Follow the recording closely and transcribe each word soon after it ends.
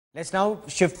Let's now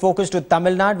shift focus to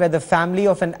Tamil Nadu, where the family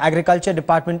of an agriculture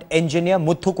department engineer,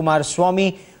 Muthukumar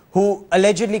Samy, who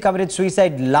allegedly committed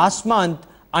suicide last month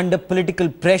under political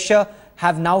pressure,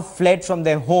 have now fled from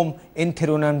their home in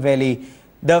Thirunaveli.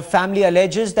 The family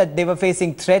alleges that they were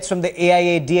facing threats from the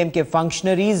AIA-DMK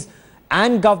functionaries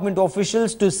and government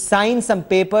officials to sign some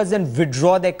papers and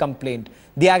withdraw their complaint.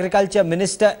 The Agriculture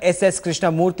Minister S.S.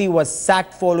 Krishnamurthy was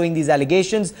sacked following these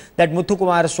allegations that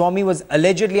Muthukumar Samy was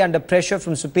allegedly under pressure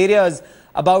from superiors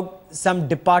about some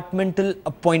departmental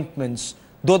appointments.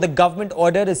 Though the government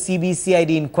ordered a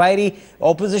CBCID inquiry,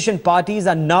 opposition parties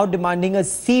are now demanding a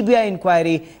CBI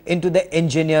inquiry into the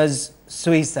engineer's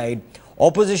suicide.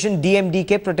 Opposition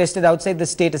DMDK protested outside the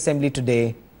State Assembly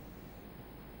today.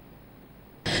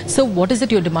 So what is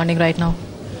it you're demanding right now?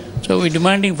 So we're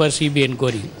demanding for CBI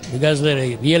inquiry because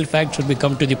the real facts should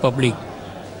become to the public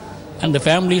and the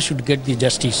family should get the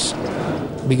justice,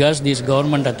 because these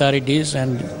government authorities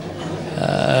and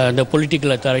the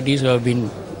political authorities have been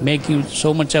making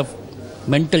so much of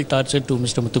mental torture to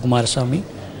Mr. Muthukumar Samy,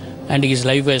 and his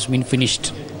life has been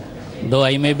finished. Though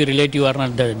I may be relative or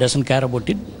not, doesn't care about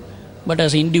it, but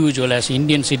as an individual, as an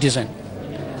Indian citizen,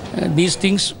 these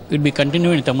things will be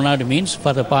continuing in Tamil Nadu means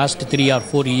for the past 3 or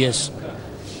 4 years.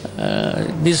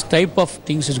 This type of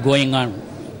things is going on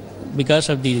because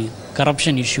of the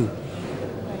corruption issue.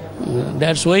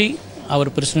 That's why our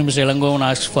President Mr. Elangovan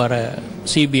asked for a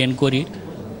CBI inquiry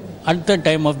at the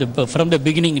time of from the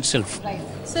beginning itself. Right.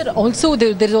 Sir, also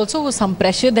there is also some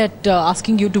pressure that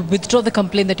asking you to withdraw the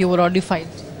complaint that you were already filed.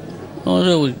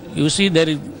 No, you see, there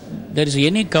is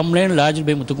any complaint lodged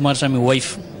by Muthukumar Samy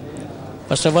wife.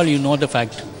 First of all, you know the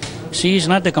fact. She is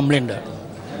not the complainant.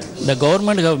 The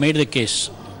government have made the case.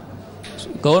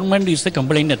 Government is the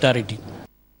complaint authority.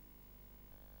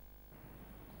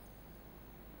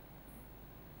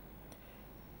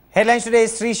 Headlines today,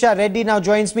 Srisha Reddy now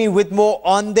joins me with more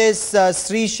on this.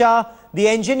 Srisha, the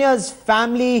engineer's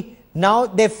family, now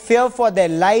they fear for their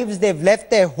lives. They've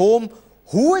left their home.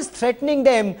 Who is threatening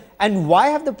them and why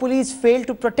have the police failed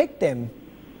to protect them?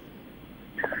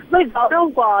 Well,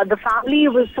 Gaurav, the family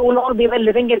was so long, they were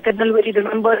living in Thirunaveli.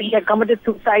 Remember, he had committed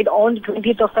suicide on the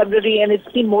 20th of February and it's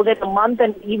been more than a month,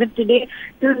 and even today,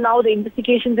 till now, the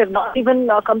investigations have not even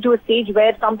come to a stage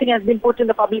where something has been put in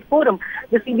the public forum.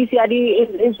 The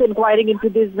CBCID is inquiring into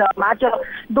this matter.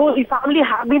 Though the family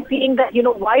have been saying that,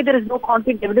 why there is no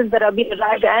concrete evidence that have been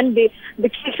arrived and the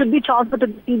case should be transferred to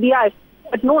the CBI.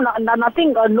 But no,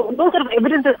 nothing, no sort of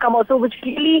evidence has come out, so which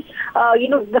really,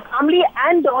 the family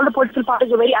and all the political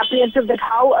parties are very apprehensive that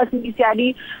how a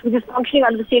CBCID, which is functioning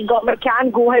under the state government,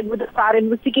 can go ahead with a fair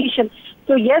investigation.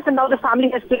 So yes, and now the family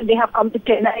has said they have come to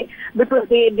Chennai because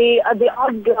they are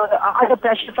under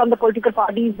pressure from the political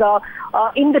parties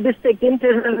in the district, in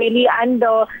Thirunaveli and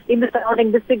in the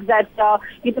surrounding districts that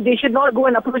they should not go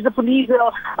and approach the police,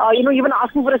 even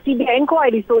asking for a CBI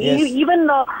inquiry. So yes. Even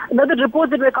another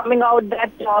reports that were coming out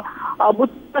that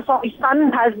Muthukumar Samy's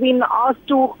son has been asked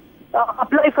to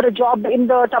apply for a job in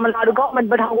the Tamil Nadu government,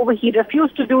 but however he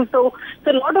refused to do so.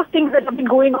 So a lot of things that have been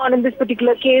going on in this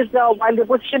particular case, while the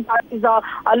opposition parties are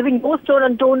leaving no stone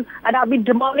unturned and have been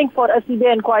demanding for a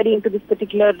CBI inquiry into this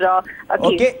particular case.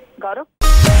 Okay. Gaurav?